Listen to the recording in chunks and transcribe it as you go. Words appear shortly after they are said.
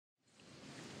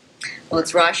Well,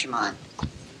 it's Rashomon.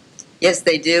 Yes,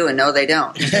 they do, and no, they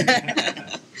don't.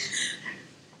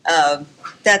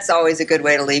 That's always a good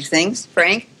way to leave things.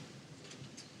 Frank?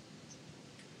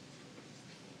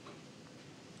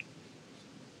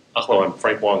 Hello, I'm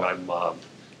Frank Wang. I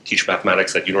teach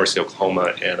mathematics at University of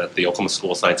Oklahoma and at the Oklahoma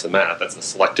School of Science and Math. That's a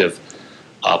selective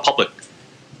public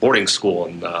boarding school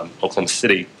in Oklahoma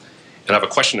City. And I have a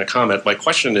question and a comment. My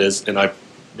question is, and I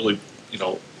really,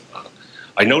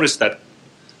 I noticed that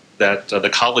the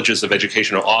colleges of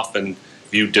education are often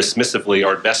viewed dismissively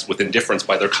or at best with indifference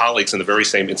by their colleagues in the very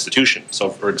same institution. So,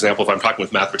 for example, if I'm talking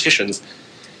with mathematicians,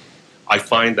 I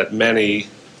find that many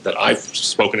that I've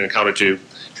spoken and encountered to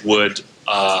would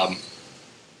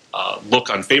look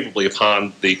unfavorably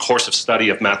upon the course of study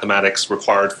of mathematics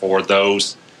required for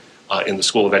those in the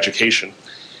School of Education.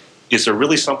 Is there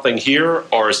really something here,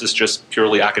 or is this just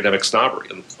purely academic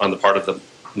snobbery on the part of the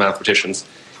mathematicians?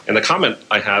 And the comment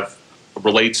I have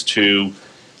relates to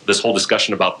this whole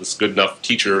discussion about this good enough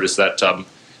teacher is that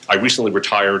I recently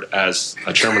retired as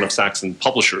a chairman of Saxon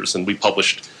Publishers, and we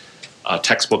published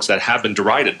textbooks that have been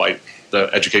derided by the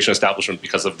education establishment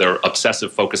because of their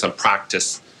obsessive focus on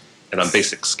practice and on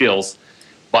basic skills.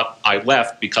 But I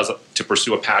left to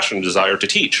pursue a passion and desire to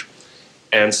teach.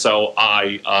 And so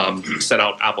I sent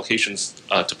out applications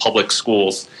to public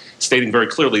schools stating very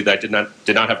clearly that I did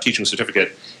not have a teaching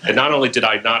certificate. And not only did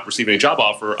I not receive any job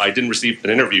offer, I didn't receive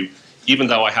an interview, even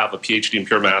though I have a PhD in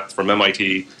pure math from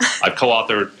MIT. I've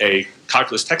co-authored a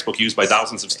calculus textbook used by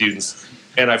thousands of students,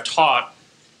 and I've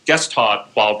guest taught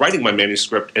while writing my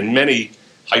manuscript in many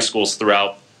high schools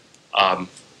throughout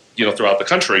the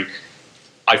country.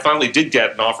 I finally did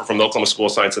get an offer from the Oklahoma School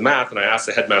of Science and Math, and I asked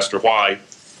the headmaster why,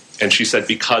 and she said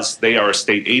because they are a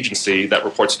state agency that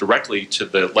reports directly to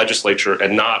the legislature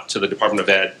and not to the Department of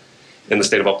Ed in the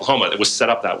state of Oklahoma. It was set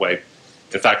up that way.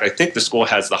 In fact, I think the school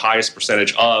has the highest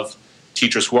percentage of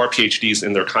teachers who are PhDs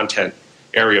in their content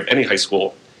area of any high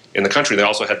school in the country. They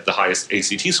also had the highest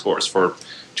ACT scores for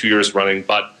 2 years running.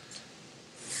 But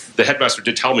the headmaster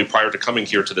did tell me prior to coming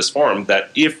here to this forum that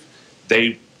if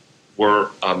they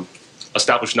were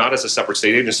established not as a separate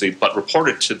state agency but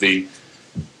reported to the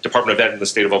Department of Ed in the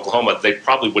state of Oklahoma, they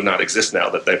probably would not exist now,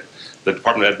 that the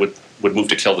Department of Ed would move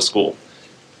to kill the school.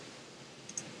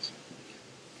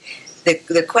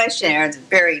 The question, are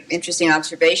very interesting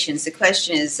observations. The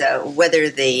question is whether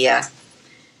the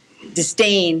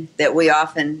disdain that we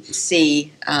often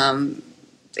see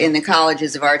in the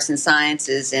colleges of arts and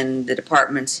sciences, in the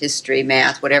departments, history,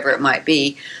 math, whatever it might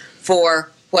be,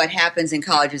 for what happens in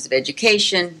colleges of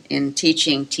education, in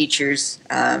teaching teachers,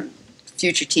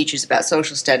 future teachers about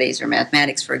social studies or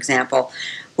mathematics, for example,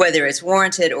 whether it's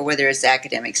warranted or whether it's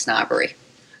academic snobbery.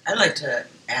 I'd like to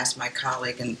ask my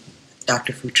colleague, and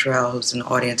Dr. Futrell, who's in the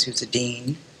audience, who's a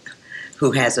dean,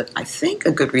 who has, I think,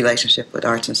 a good relationship with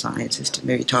arts and sciences, to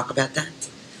maybe talk about that.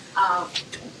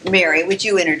 Mary, would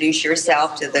you introduce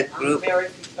yourself to the group? Mary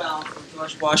from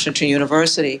George Washington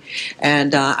University,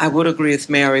 and I would agree with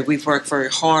Mary. We've worked very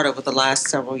hard over the last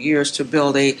several years to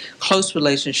build a close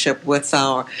relationship with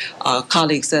our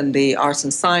colleagues in the arts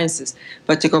and sciences.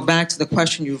 But to go back to the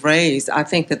question you raised, I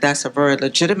think that that's a very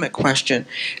legitimate question,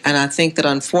 and I think that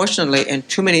unfortunately in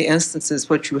too many instances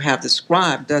what you have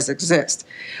described does exist.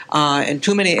 In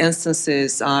too many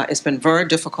instances it's been very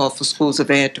difficult for schools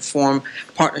of ed to form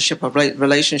partnership or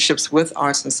relationships with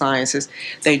arts and sciences.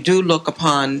 They do look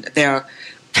upon their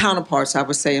counterparts, I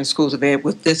would say, in schools of ed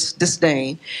with this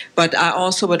disdain. But I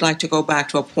also would like to go back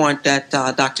to a point that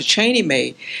Dr. Cheney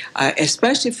made,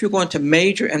 especially if you're going to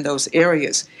major in those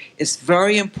areas. It's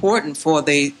very important for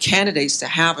the candidates to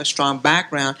have a strong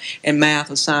background in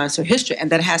math or science or history, and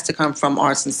that has to come from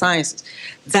arts and sciences.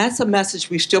 That's a message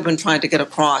we've still been trying to get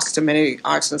across to many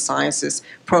arts and sciences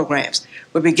programs.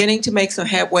 We're beginning to make some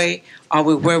headway. Are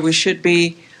we where we should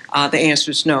be? The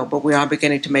answer is no, but we are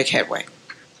beginning to make headway.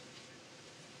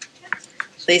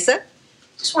 Lisa?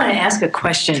 Just want to ask a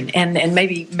question, and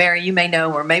maybe, Mary, you may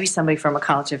know, or maybe somebody from a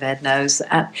College of Ed knows.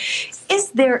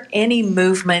 Is there any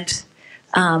movement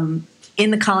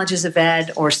in the colleges of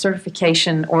ed or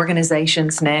certification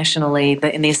organizations nationally,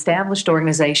 in the established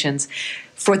organizations,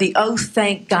 for the "oh,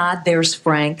 thank God there's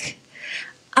Frank"?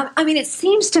 I mean, it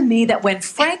seems to me that when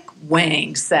Frank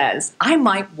Wang says, I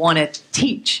might want to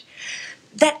teach,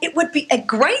 that it would be a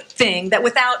great thing that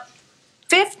without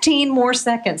 15 more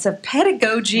seconds of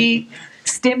pedagogy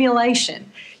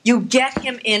stimulation, you get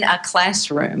him in a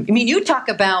classroom. I mean, you talk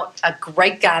about a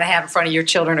great guy to have in front of your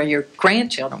children or your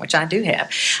grandchildren, which I do have.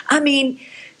 I mean,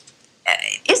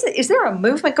 is there a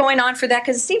movement going on for that?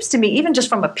 Because it seems to me, even just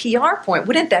from a PR point,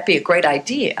 wouldn't that be a great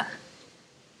idea?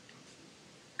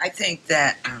 I think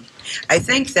that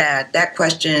that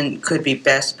question could be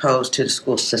best posed to the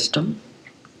school system,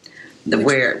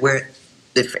 where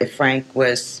if Frank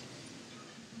was,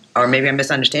 or maybe I'm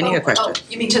misunderstanding your question. Oh,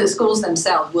 you mean to the schools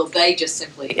themselves? Will they just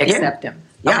simply accept him?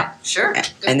 Yeah. Okay, sure.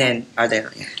 And then are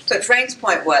there? Yeah. But Frank's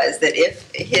point was that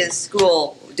if his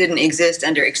school didn't exist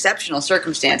under exceptional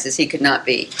circumstances, he could not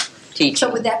be teaching.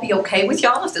 So would that be okay with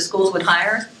y'all if the schools would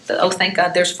hire? Thank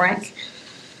God, there's Frank.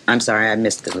 I'm sorry, I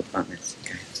missed the loop on this.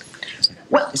 Okay.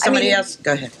 Well, Somebody else,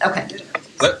 go ahead. Okay.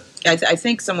 I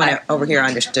think someone over here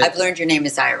understood. I've learned your name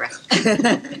is Ira.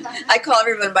 I call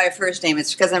everyone by first name.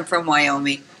 It's because I'm from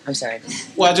Wyoming. I'm sorry.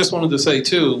 Well, I just wanted to say,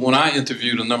 too, when I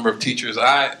interviewed a number of teachers,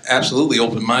 I absolutely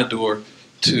opened my door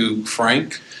to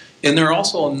Frank. And there are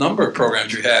also a number of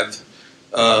programs. You have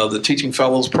the Teaching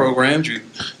Fellows programs.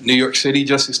 New York City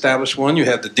just established one. You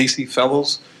have the DC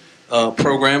Fellows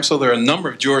program. So there are a number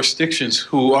of jurisdictions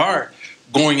who are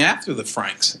going after the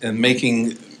Franks and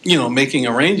making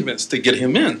arrangements to get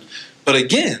him in. But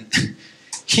again,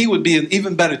 he would be an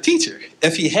even better teacher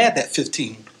if he had that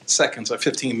 15 seconds or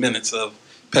 15 minutes of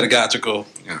pedagogical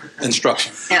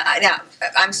instruction. Now,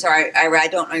 I'm sorry, Ira, I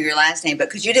don't know your last name, but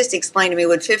could you just explain to me,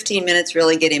 would 15 minutes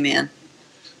really get him in?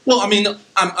 Well, I mean,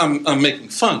 I'm making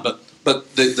fun, but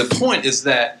the point is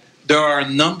that there are a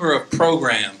number of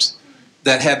programs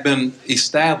that have been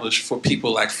established for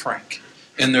people like Frank,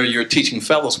 and they're your Teaching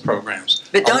Fellows programs.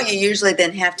 But don't you usually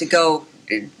then have to go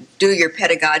do your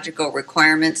pedagogical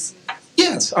requirements?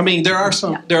 Yes, I mean there are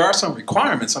some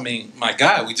requirements. I mean, my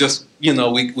God, we just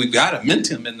we got to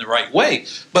mint him in the right way.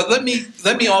 But let me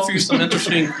offer you some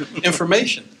interesting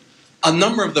information. A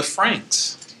number of the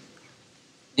Franks,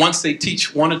 once they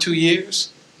teach 1 or 2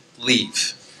 years,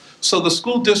 leave. So the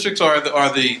school districts are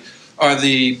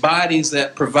the bodies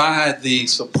that provide the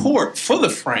support for the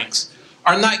Franks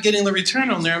are not getting the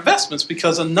return on their investments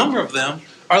because a number of them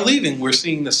are leaving. We're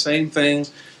seeing the same thing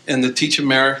in the Teach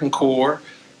American Corps.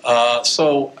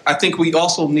 So I think we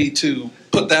also need to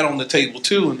put that on the table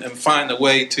too and find a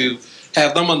way to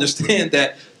have them understand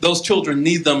that those children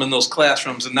need them in those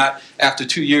classrooms and not after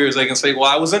 2 years they can say, well,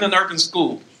 I was in an urban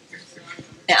school.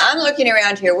 Now, I'm looking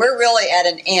around here. We're really at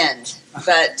an end,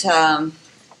 but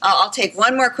I'll take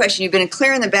one more question. You've been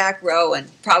clear in the back row and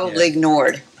probably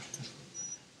ignored.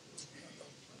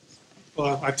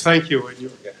 Well, I thank you, and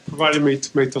you provided me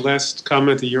to make the last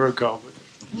comment a year ago.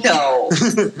 No.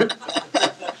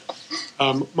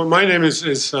 My name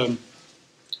is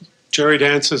Jerry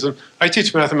Dances, and I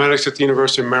teach mathematics at the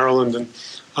University of Maryland, and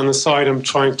on the side I'm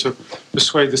trying to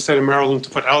persuade the state of Maryland to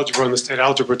put algebra on the state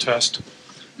algebra test.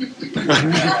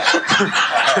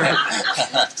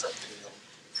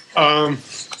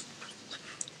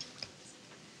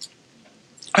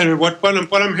 And what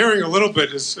I'm hearing a little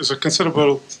bit is a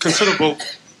considerable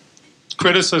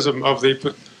criticism of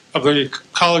the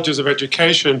colleges of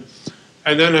education,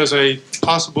 and then as a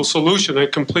possible solution, a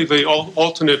completely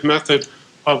alternate method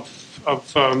of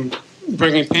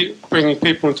bringing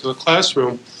people into the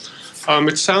classroom.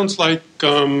 It sounds like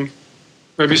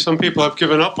maybe some people have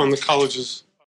given up on the colleges